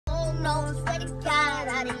know, swear to God,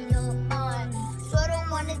 out of your mind. Sure don't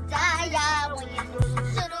wanna die, yeah, when you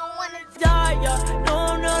sure don't wanna die, yeah. No,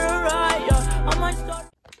 I'm not alright, yeah. I might start.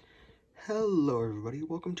 Hello everybody,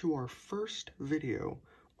 welcome to our first video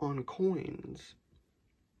on coins.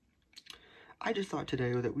 I just thought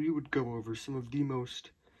today that we would go over some of the most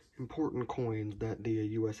important coins that the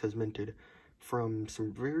US has minted, from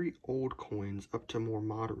some very old coins up to more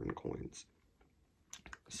modern coins.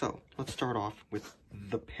 So, let's start off with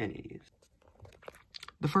the pennies.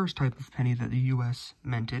 The first type of penny that the US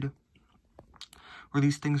minted were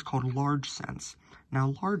these things called large cents.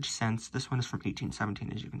 Now, large cents, this one is from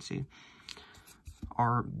 1817, as you can see,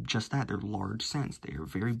 are just that. They're large cents. They are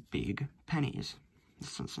very big pennies.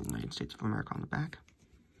 This is the United States of America on the back.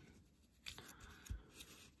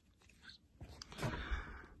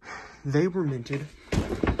 They were minted,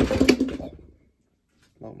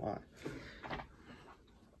 oh my,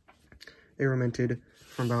 they were minted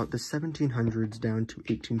from about the 1700s down to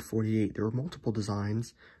 1848. There were multiple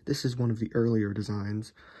designs. This is one of the earlier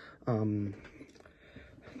designs. The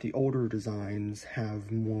older designs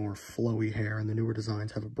have more flowy hair, and the newer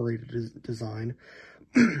designs have a braided design.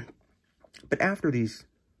 But after these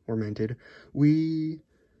were minted, we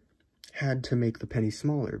had to make the penny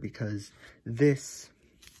smaller, because this,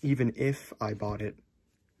 even if I bought it,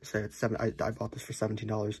 say it's I bought this for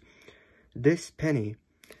 $17, this penny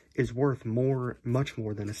is worth much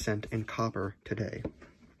more than a cent in copper today.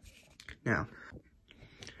 Now,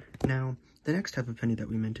 the next type of penny that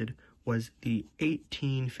we minted was the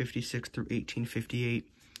 1856 through 1858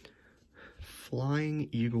 Flying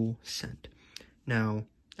Eagle cent. Now,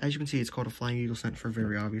 as you can see, it's called a Flying Eagle cent for a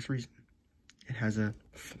very obvious reason. It has a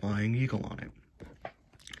flying eagle on it.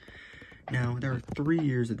 Now, there are 3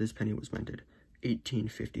 years that this penny was minted: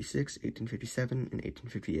 1856, 1857, and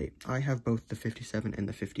 1858. I have both the 57 and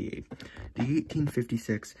the 58. The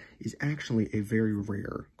 1856 is actually a very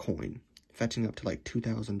rare coin, fetching up to like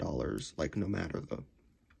 $2,000, like no matter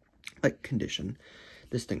the condition.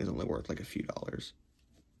 This thing is only worth like a few dollars.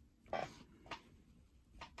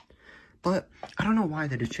 But I don't know why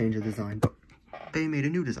they just changed the design, but they made a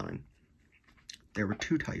new design. There were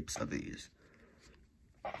 2 types of these.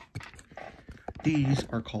 These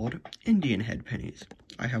are called Indian head pennies.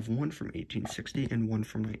 I have one from 1860 and one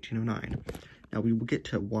from 1909. Now, we will get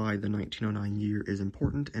to why the 1909 year is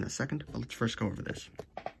important in a second, but let's first go over this.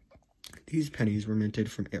 These pennies were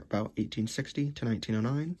minted from about 1860 to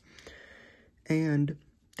 1909, and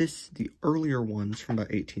the earlier ones from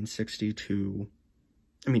about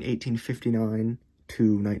 1859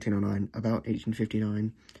 to 1909, about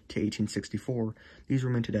 1859 to 1864, these were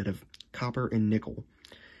minted out of copper and nickel,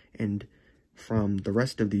 and from the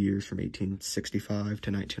rest of the years, from 1865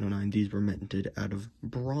 to 1909, these were minted out of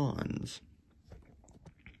bronze.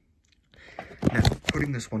 Now,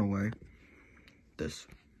 putting this one away, this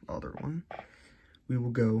other one, we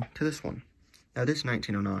will go to this one. Now, this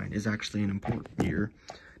 1909 is actually an important year,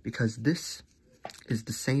 because this is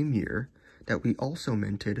the same year that we also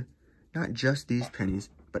minted not just these pennies,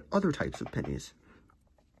 but other types of pennies,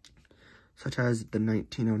 such as the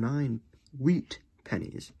 1909 wheat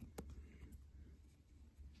pennies.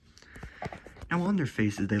 Now, on their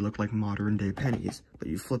faces, they look like modern-day pennies, but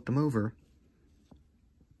you flip them over,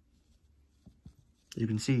 you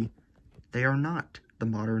can see they are not the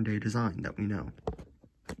modern-day design that we know.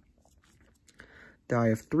 I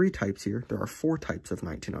have 3 types here. There are 4 types of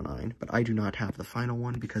 1909, but I do not have the final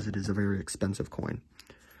one because it is a very expensive coin.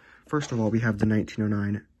 First of all, we have the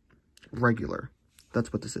 1909 regular.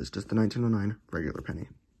 That's what this is, just the 1909 regular penny.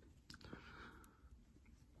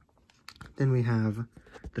 Then we have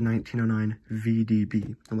the 1909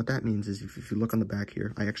 VDB. And what that means is, if you look on the back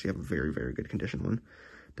here, I actually have a very, very good condition one.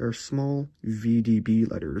 There are small VDB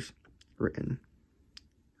letters written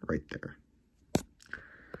right there.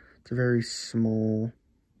 It's a very small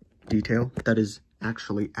detail that is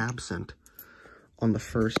actually absent on the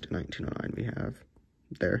first 1909 we have.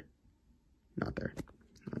 There. Not there.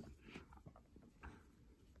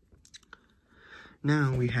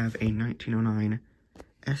 Now we have a 1909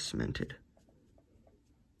 S minted.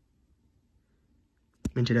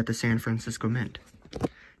 Minted at the San Francisco Mint.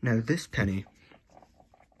 Now, this penny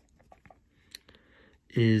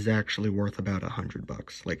is actually worth about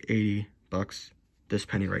 $100, like $80, this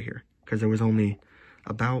penny right here, because there was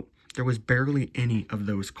barely any of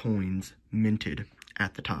those coins minted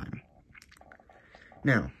at the time.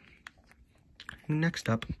 Now, next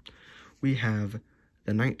up, we have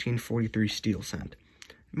the 1943 steel cent.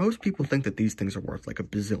 Most people think that these things are worth like $1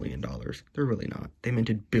 bazillion. They're really not. They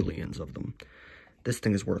minted billions of them. This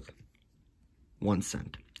thing is worth 1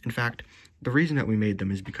 cent. In fact, the reason that we made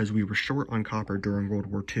them is because we were short on copper during World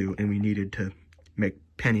War II, and we needed to make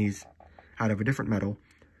pennies out of a different metal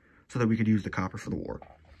so that we could use the copper for the war.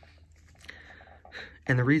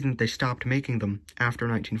 And the reason that they stopped making them after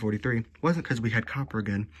 1943 wasn't because we had copper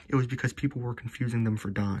again, it was because people were confusing them for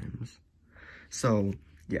dimes. So,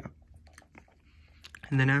 yeah.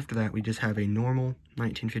 And then after that, we just have a normal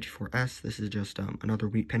 1954S. This is just another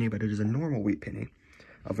wheat penny, but it is a normal wheat penny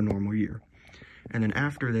of a normal year. And then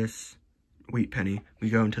after this wheat penny, we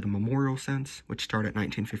go into the memorial cents, which start at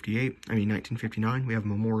 1959. We have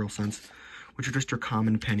memorial cents, which are just your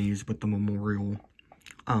common pennies with the memorial,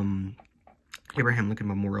 Abraham Lincoln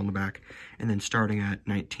Memorial on the back. And then starting at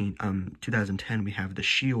 2010, we have the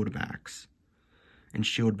shield backs. And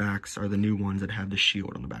shield backs are the new ones that have the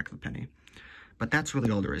shield on the back of the penny. But that's really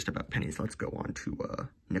all there is about pennies. Let's go on to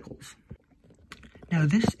nickels. Now,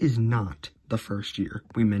 this is not the first year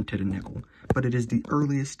we minted a nickel, but it is the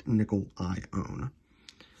earliest nickel I own.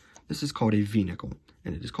 This is called a V-nickel,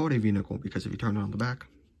 and it is called a V-nickel because if you turn it on the back,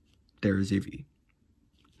 there is a V.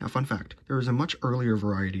 Now, fun fact, there was a much earlier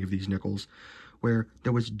variety of these nickels where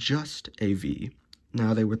there was just a V.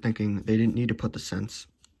 Now, they were thinking they didn't need to put the cents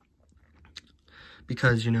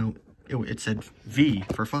because, you know, it said V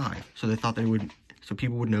for 5, so they thought so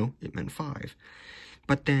people would know it meant 5.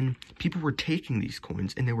 But then people were taking these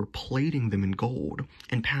coins and they were plating them in gold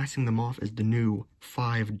and passing them off as the new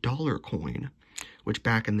 $5 coin, which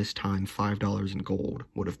back in this time, $5 in gold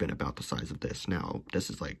would have been about the size of this. Now, this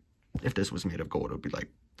is like, if this was made of gold, it would be like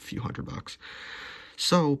a few $100.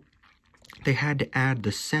 So they had to add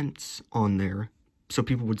the cents on there so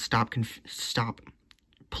people would stop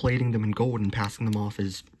plating them in gold and passing them off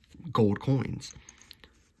as gold coins.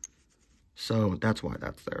 So that's why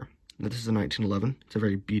that's there. Now, this is a 1911. It's a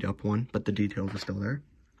very beat up one, but the details are still there.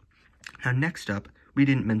 Now, next up, we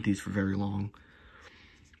didn't mint these for very long.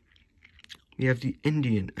 We have the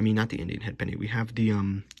not the Indian head penny. We have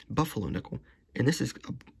the buffalo nickel. And this is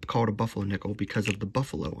called a buffalo nickel because of the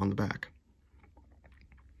buffalo on the back.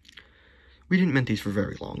 We didn't mint these for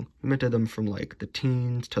very long. We minted them from like the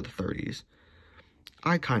teens to the 30s.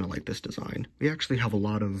 I kind of like this design. We actually have a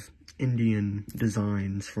lot of Indian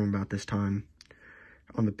designs from about this time.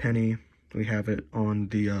 On the penny, we have it on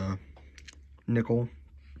the nickel.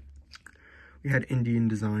 We had Indian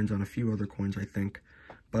designs on a few other coins, I think.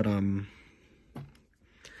 But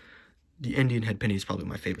the Indian head penny is probably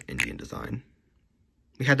my favorite Indian design.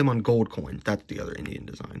 We had them on gold coins. That's the other Indian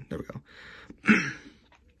design. There we go.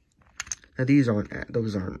 Now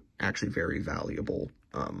those aren't actually very valuable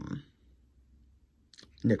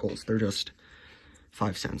nickels. They're just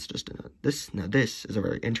 5 cents just in it. Now this is a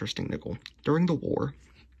very interesting nickel. During the war,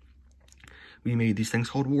 we made these things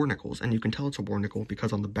called war nickels, and you can tell it's a war nickel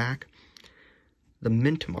because on the back, the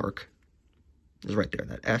mint mark is right there,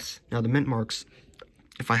 that S. Now the mint marks,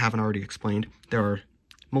 if I haven't already explained, there are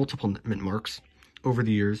multiple mint marks over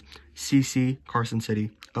the years. CC, Carson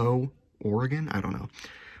City, O, Oregon, I don't know.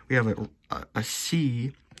 We have a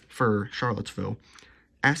C for Charlottesville,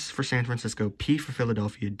 S for San Francisco, P for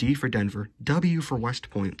Philadelphia, D for Denver, W for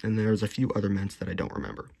West Point, and there's a few other mints that I don't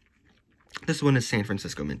remember. This one is San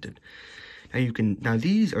Francisco minted. Now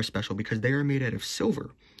these are special because they are made out of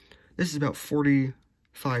silver. This is about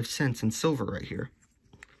 45 cents in silver right here,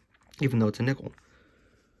 even though it's a nickel.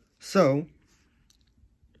 So,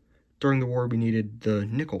 during the war, we needed the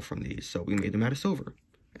nickel from these, so we made them out of silver.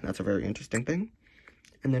 And that's a very interesting thing.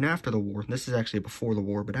 And then after the war, this is actually before the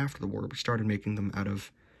war, but after the war, we started making them out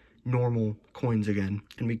of normal coins again.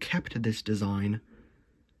 And we kept this design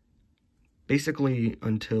basically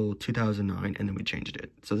until 2009, and then we changed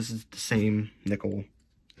it. So this is the same nickel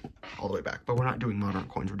all the way back. But we're not doing modern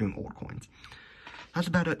coins, we're doing old coins. That's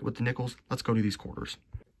about it with the nickels. Let's go to these quarters.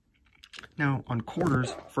 Now, on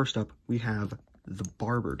quarters, first up, we have the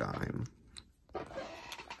barber dime.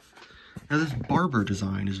 Now, this barber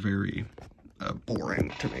design is very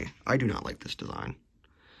boring to me. I do not like this design.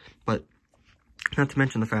 But not to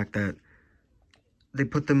mention the fact that they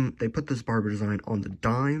put this barber design on the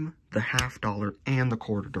dime, the $50, and the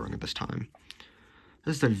quarter during this time.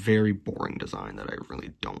 This is a very boring design that I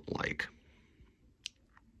really don't like.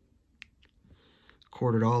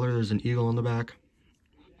 $quarter, there's an eagle on the back.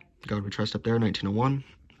 God We Trust up there, 1901.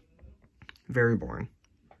 Very boring.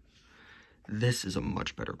 This is a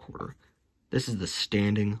much better quarter. This is the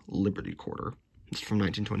standing Liberty quarter. It's from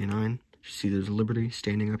 1929. You see there's Liberty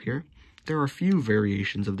standing up here. There are a few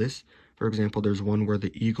variations of this. For example, there's one where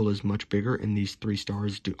the eagle is much bigger and these 3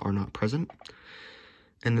 stars are not present.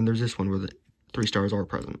 And then there's this one where the 3 stars are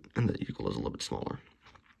present and the eagle is a little bit smaller.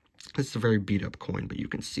 This is a very beat up coin, but you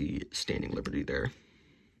can see standing Liberty there.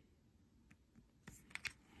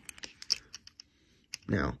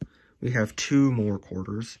 Now, we have 2 more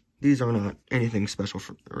quarters. These are not anything special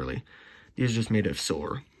for early. These are just made of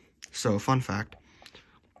silver. So, fun fact.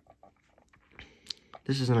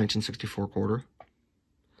 This is a 1964 quarter.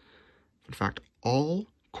 In fact, all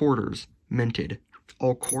quarters minted,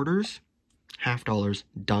 all quarters, half dollars,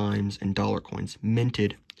 dimes, and dollar coins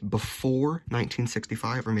minted before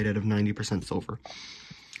 1965 are made out of 90% silver.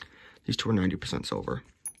 These 2 are 90% silver.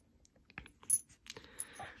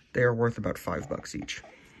 They are worth about $5 each.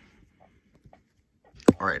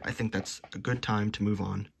 Alright, I think that's a good time to move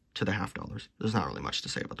on to the half dollars. There's not really much to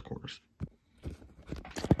say about the quarters.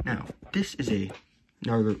 Now, this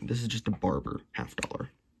is just a barber half dollar.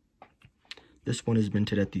 This one is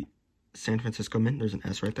minted at the San Francisco Mint. There's an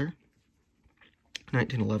S right there.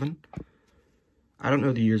 1911. I don't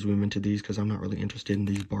know the years we minted these because I'm not really interested in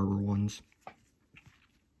these barber ones.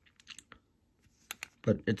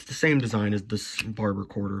 But it's the same design as this barber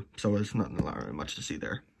quarter, so there's not really much to see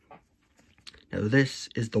there. Now this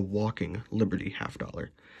is the Walking Liberty half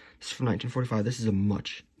dollar. This is from 1945. This is a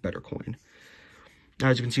much better coin. Now,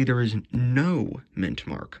 as you can see, there is no mint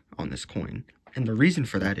mark on this coin. And the reason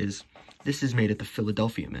for that is, this is made at the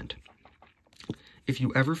Philadelphia Mint. If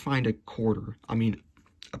you ever find a quarter,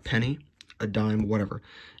 a penny, a dime, whatever,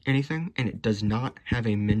 anything, and it does not have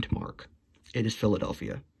a mint mark, it is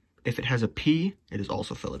Philadelphia. If it has a P, it is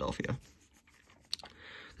also Philadelphia.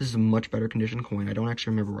 This is a much better condition coin. I don't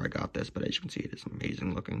actually remember where I got this, but as you can see, it is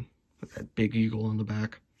amazing looking. With that big eagle on the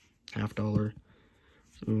back. Half dollar.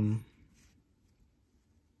 Zoom.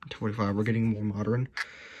 45. We're getting more modern.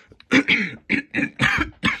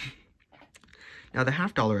 Now, the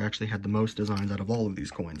half dollar actually had the most designs out of all of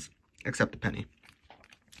these coins, except the penny.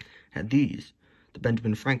 Had these, the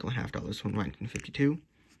Benjamin Franklin half dollars from 1952.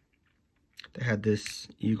 They had this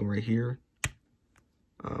eagle right here.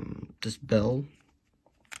 This bell.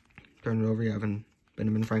 Turn it over, you have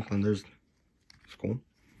Benjamin Franklin. It's cool.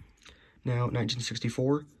 Now,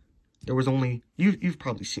 1964, there was only, you've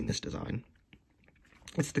probably seen this design.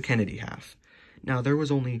 It's the Kennedy half. Now, there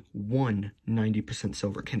was only one 90%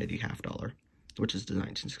 silver Kennedy half dollar, which is the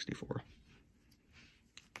 1964.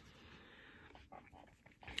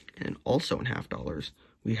 And also in half dollars,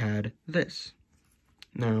 we had this.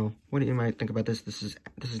 Now, what you might think about this, this is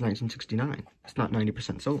 1969. It's not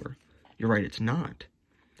 90% silver. You're right, it's not.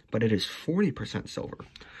 But it is 40% silver.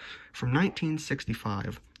 From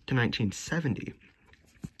 1965 to 1970,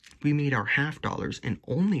 we made our half dollars, and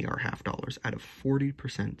only our half dollars, out of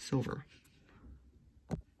 40% silver.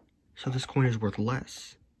 So this coin is worth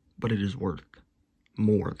less, but it is worth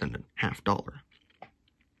more than a half dollar.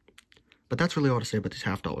 But that's really all to say about these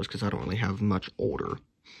half dollars, because I don't really have much older.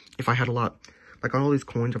 If I had a lot, like on all these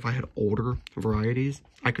coins, if I had older varieties,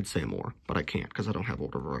 I could say more, but I can't because I don't have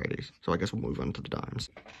older varieties. So I guess we'll move on to the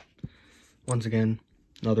dimes. Once again,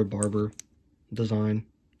 another barber design.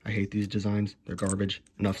 I hate these designs. They're garbage.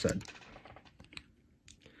 Enough said.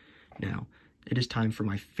 Now, it is time for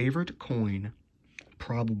my favorite coin,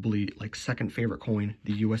 probably like second favorite coin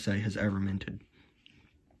the USA has ever minted.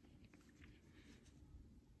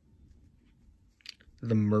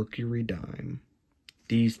 The Mercury dime.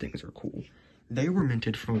 These things are cool. They were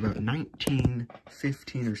minted from about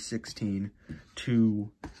 1915 or 16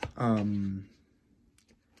 to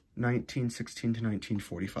 1916 to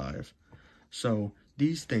 1945. So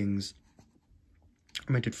these things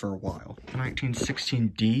are minted for a while. The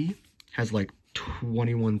 1916D has like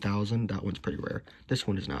 21,000. That one's pretty rare. This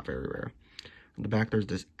one is not very rare. On the back, there's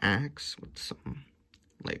this axe with some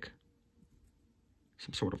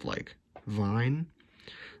sort of vine.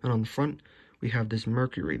 And on the front, we have this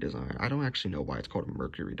Mercury design. I don't actually know why it's called a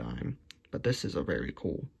Mercury dime, but this is a very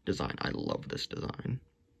cool design. I love this design.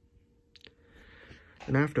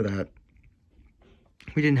 And after that,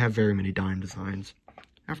 we didn't have very many dime designs.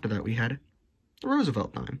 After that, we had the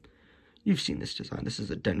Roosevelt dime. You've seen this design. This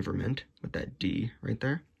is a Denver Mint with that D right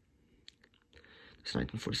there. It's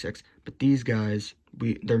 1946. But these guys,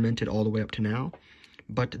 they're minted all the way up to now.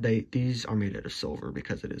 But these are made out of silver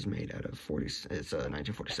because it is made out of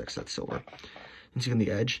 1946. That's silver. And see on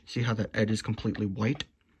the edge, see how that edge is completely white?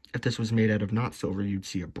 If this was made out of not silver, you'd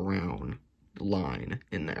see a brown line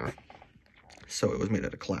in there. So it was made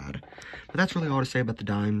out of clad. But that's really all to say about the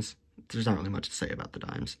dimes. There's not really much to say about the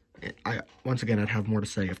dimes. Once again, I'd have more to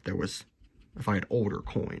say if I had older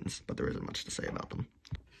coins, but there isn't much to say about them.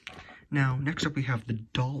 Now, next up we have the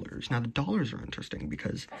dollars. Now, the dollars are interesting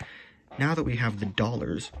because now that we have the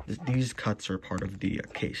dollars, these cuts are part of the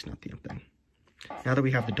case, not the thing. Now that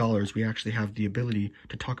we have the dollars, we actually have the ability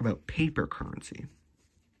to talk about paper currency.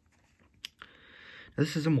 Now,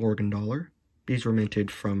 this is a Morgan dollar, These were minted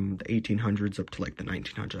from the 1800s up to like the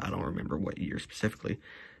 1900s. I don't remember what year specifically.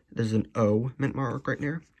 There's an O mint mark right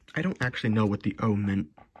there. I don't actually know what the O meant.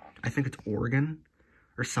 I think it's Oregon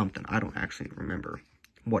or something. I don't actually remember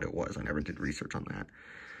what it was. I never did research on that.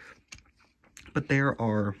 But there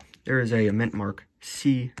is a mint mark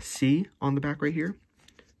CC on the back right here.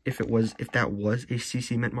 If that was a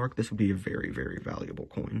CC mint mark, this would be a very, very valuable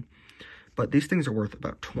coin. But these things are worth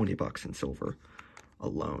about 20 bucks in silver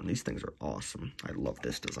alone. These things are awesome. I love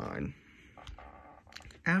this design.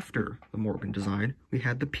 After the Morgan design, we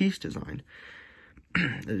had the Peace design.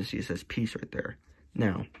 As you see, it says Peace right there.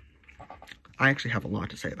 Now, I actually have a lot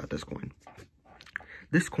to say about this coin.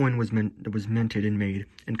 This coin was minted and made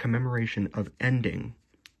in commemoration of ending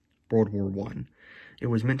World War I. It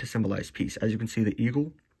was meant to symbolize peace. As you can see, the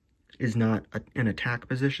eagle is not in attack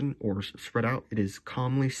position or spread out. It is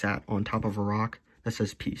calmly sat on top of a rock that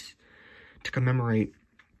says peace, to commemorate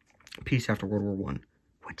peace after World War I,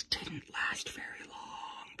 which didn't last very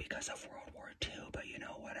long because of World War II, but you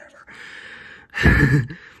know, whatever.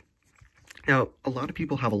 Now, a lot of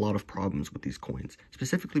people have a lot of problems with these coins,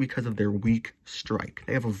 specifically because of their weak strike.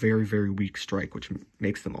 They have a very, very weak strike, which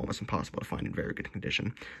makes them almost impossible to find in very good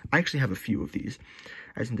condition. I actually have a few of these.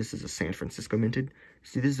 I think this is a San Francisco minted.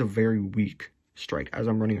 See, this is a very weak strike. As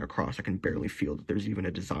I'm running across, I can barely feel that there's even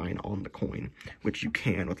a design on the coin, which you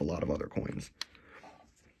can with a lot of other coins.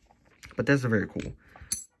 But that's very cool.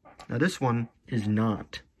 Now, this one is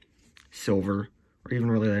not silver or even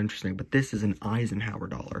really that interesting, but this is an Eisenhower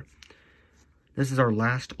dollar. This is our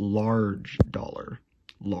last large dollar,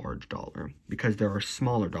 because there are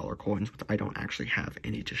smaller dollar coins, which I don't actually have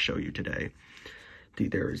any to show you today.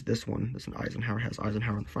 There is this one. This is an Eisenhower. It has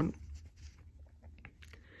Eisenhower on the front.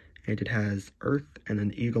 And it has Earth and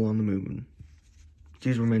an eagle on the moon.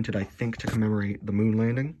 These were minted, I think, to commemorate the moon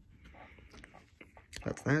landing.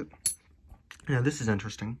 That's that. Now, this is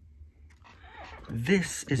interesting.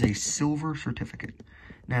 This is a silver certificate.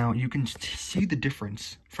 Now, you can see the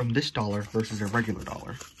difference from this dollar versus a regular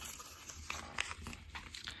dollar.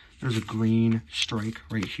 There's a green strike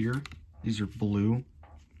right here. These are blue.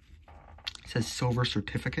 It says silver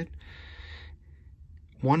certificate.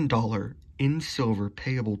 $1 in silver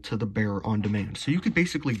payable to the bearer on demand. So you could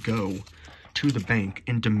basically go to the bank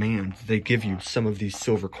and demand they give you some of these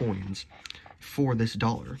silver coins for this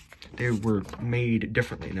dollar. They were made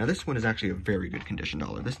differently. Now, this one is actually a very good condition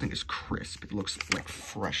dollar. This thing is crisp. It looks like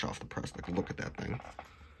fresh off the press. Like, look at that thing.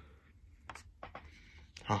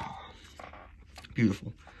 Ah,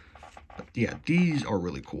 beautiful. But yeah, these are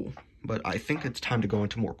really cool. But I think it's time to go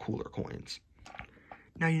into more cooler coins.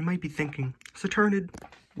 Now, you might be thinking, Saturnid,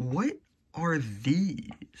 what are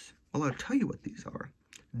these? Well, I'll tell you what these are.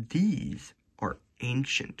 These are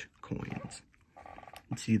ancient coins.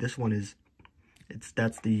 And see, this one is,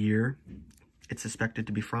 that's the year it's suspected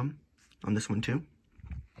to be from, on this one too.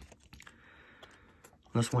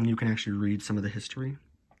 On this one, you can actually read some of the history.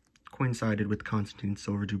 Coincided with Constantine's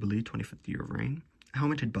Silver Jubilee, 25th year of reign.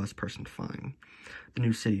 Helmeted bust personifying the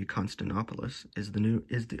new city, Constantinopolis, is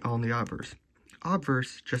on the obverse.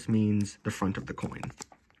 Obverse just means the front of the coin.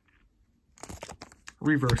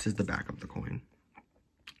 Reverse is the back of the coin.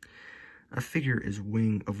 A figure is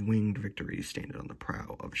winged victory standing on the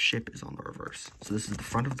prow of a ship is on the reverse. So this is the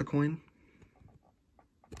front of the coin.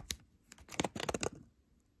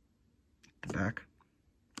 The back.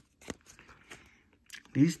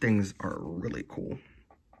 These things are really cool.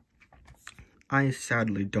 I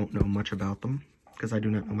sadly don't know much about them because I do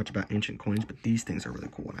not know much about ancient coins, but these things are really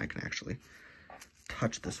cool and I can actually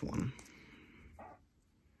touch this one.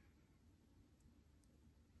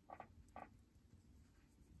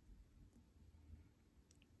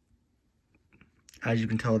 As you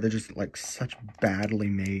can tell, they're just like such badly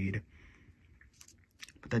made.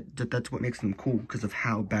 But that's what makes them cool, because of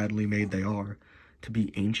how badly made they are to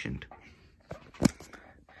be ancient.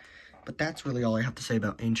 But that's really all I have to say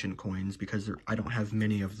about ancient coins, because I don't have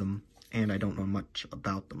many of them, and I don't know much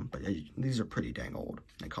about them. But these are pretty dang old.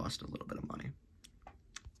 They cost a little bit of money.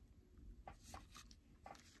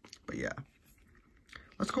 But yeah.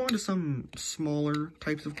 Let's go on to some smaller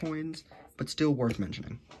types of coins, but still worth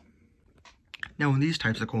mentioning. Now, in these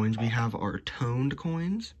types of coins, we have our toned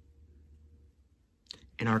coins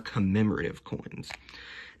and our commemorative coins.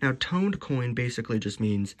 Now, toned coin basically just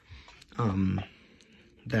means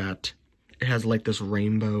that it has like this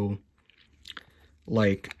rainbow,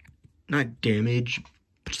 like, not damage,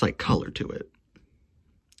 but just like color to it.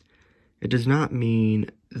 It does not mean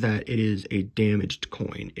that it is a damaged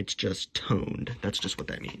coin. It's just toned. That's just what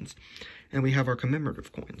that means. And we have our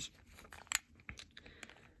commemorative coins.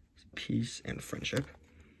 Peace and friendship.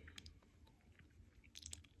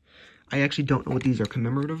 I actually don't know what these are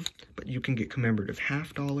commemorative, but you can get commemorative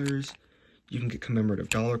half dollars, you can get commemorative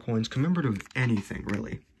dollar coins, commemorative anything,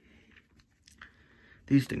 really.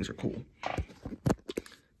 These things are cool.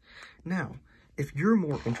 Now, if you're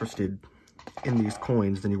more interested in these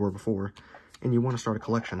coins than you were before, and you want to start a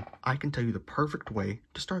collection, I can tell you the perfect way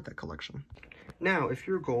to start that collection. Now, if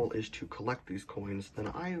your goal is to collect these coins, then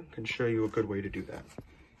I can show you a good way to do that.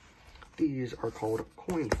 These are called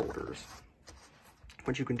coin folders.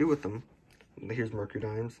 What you can do with them, here's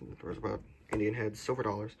Mercurydimes, and there's about Indian heads, silver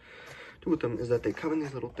dollars. Do with them is that they come in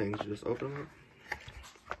these little things. You just open them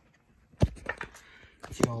up.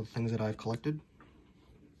 See all the things that I've collected?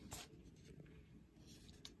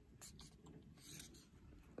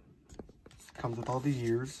 Comes with all the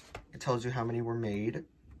years. It tells you how many were made,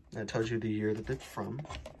 and it tells you the year that it's from.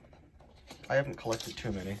 I haven't collected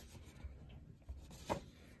too many.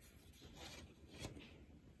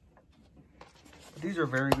 These are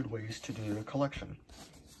very good ways to do a collection.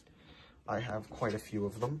 I have quite a few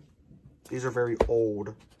of them. These are very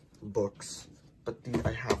old books, but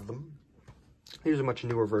I have them. These are much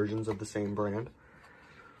newer versions of the same brand.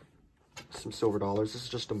 Some silver dollars. This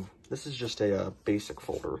is just a basic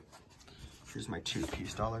folder. Here's my 2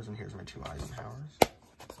 peace dollars, and here's my 2 Eisenhowers.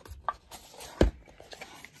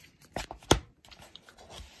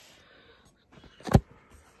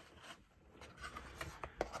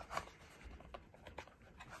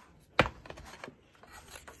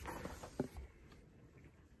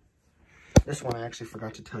 This one I actually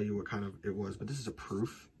forgot to tell you what kind of it was, but this is a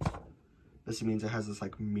proof. This means it has this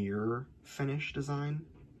like mirror finish design.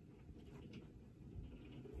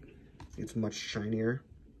 It's much shinier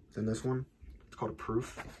than this one. It's called a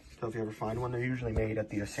proof. So if you ever find one, they're usually made at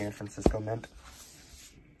the San Francisco Mint.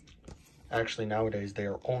 Actually, nowadays they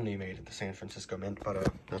are only made at the San Francisco Mint,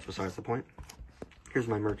 but that's besides the point. Here's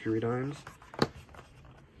my Mercurydimes.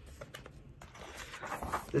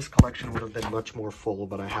 This collection would have been much more full,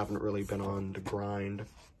 but I haven't really been on the grind.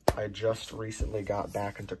 I just recently got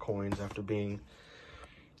back into coins after being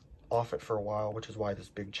off it for a while, which is why this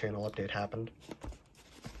big channel update happened.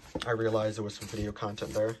 I realized there was some video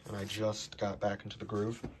content there, and I just got back into the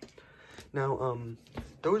groove. Now,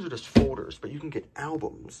 those are just folders, but you can get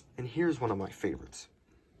albums, and here's one of my favorites.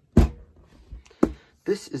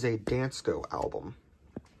 This is a Dansko album.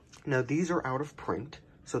 Now, these are out of print,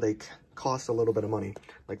 so they cost a little bit of money.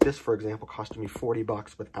 Like this, for example, costed me 40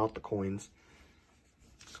 bucks without the coins.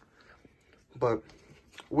 But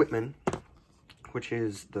Whitman, which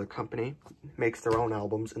is the company, makes their own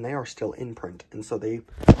albums, and they are still in print, and so they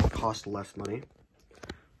cost less money.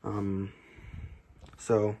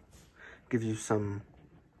 So, gives you some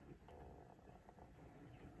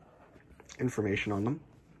information on them.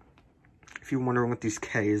 If you're wondering what these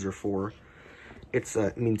K's are for,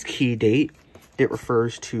 it means key date. It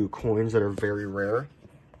refers to coins that are very rare.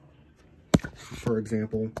 For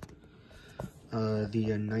example, the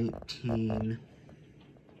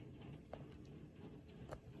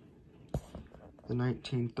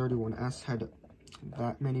 1931S had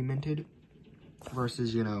that many minted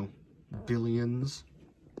versus, you know, billions.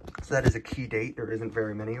 So that is a key date. There isn't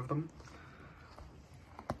very many of them.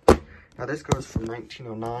 Now this goes from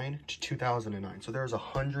 1909 to 2009. So there's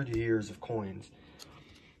 100 years of coins.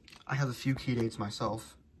 I have a few key dates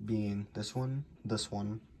myself, being this one, this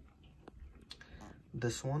one,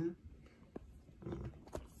 this one.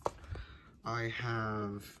 I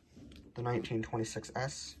have the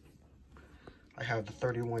 1926S. I have the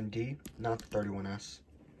 31D, not the 31S.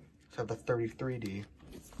 So I have the 33D.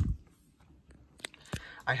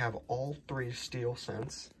 I have all 3 steel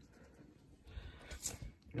cents.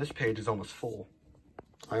 This page is almost full.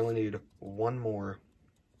 I only need one more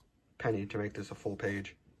penny to make this a full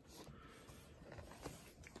page.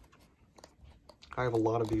 I have a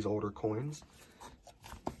lot of these older coins.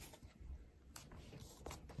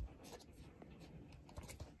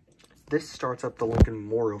 This starts up the Lincoln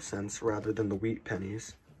Memorial cents rather than the wheat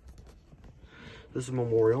pennies. This is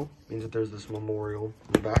memorial, means that there's this memorial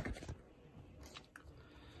in the back.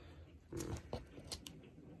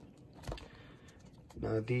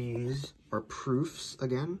 Now these are proofs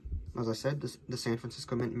again. As I said, the San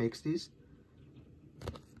Francisco Mint makes these.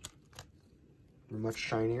 They're much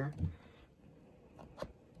shinier.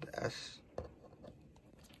 The S.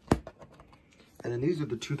 And then these are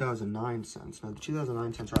the 2009 cents. Now the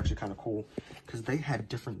 2009 cents are actually kind of cool because they had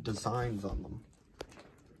different designs on them.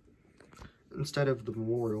 Instead of the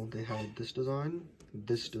memorial, they had this design,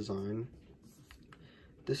 this design,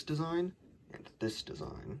 this design, and this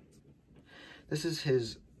design. This is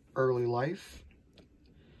his early life.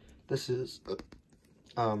 This is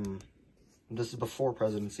before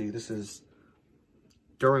presidency. This is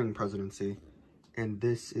during presidency, and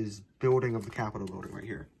this is building of the Capitol building right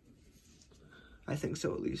here. I think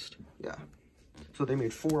so, at least. Yeah. So they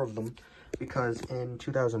made 4 of them because in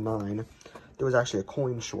 2009, there was actually a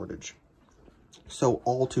coin shortage. So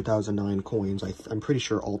all 2009 coins, I'm pretty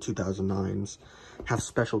sure all 2009s have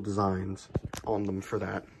special designs on them for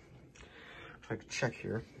that. If I could check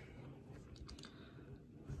here.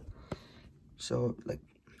 So, like,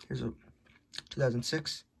 here's a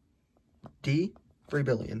 2006 D, 3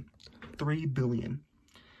 billion. 3 billion.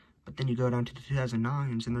 But then you go down to the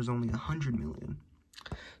 2009s and there's only 100 million.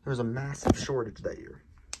 There was a massive shortage that year.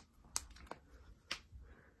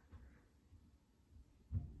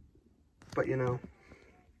 But, you know,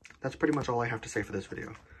 that's pretty much all I have to say for this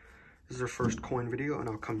video. This is our first coin video, and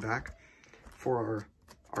I'll come back for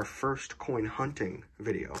our first coin hunting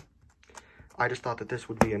video. I just thought that this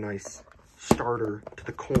would be a nice starter to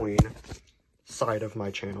the coin side of my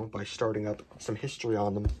channel by starting up some history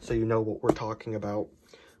on them so you know what we're talking about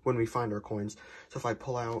when we find our coins. So if I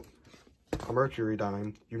pull out a mercury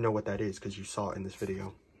dime, you know what that is because you saw it in this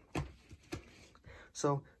video.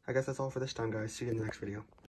 So I guess that's all for this time, guys. See you in the next video.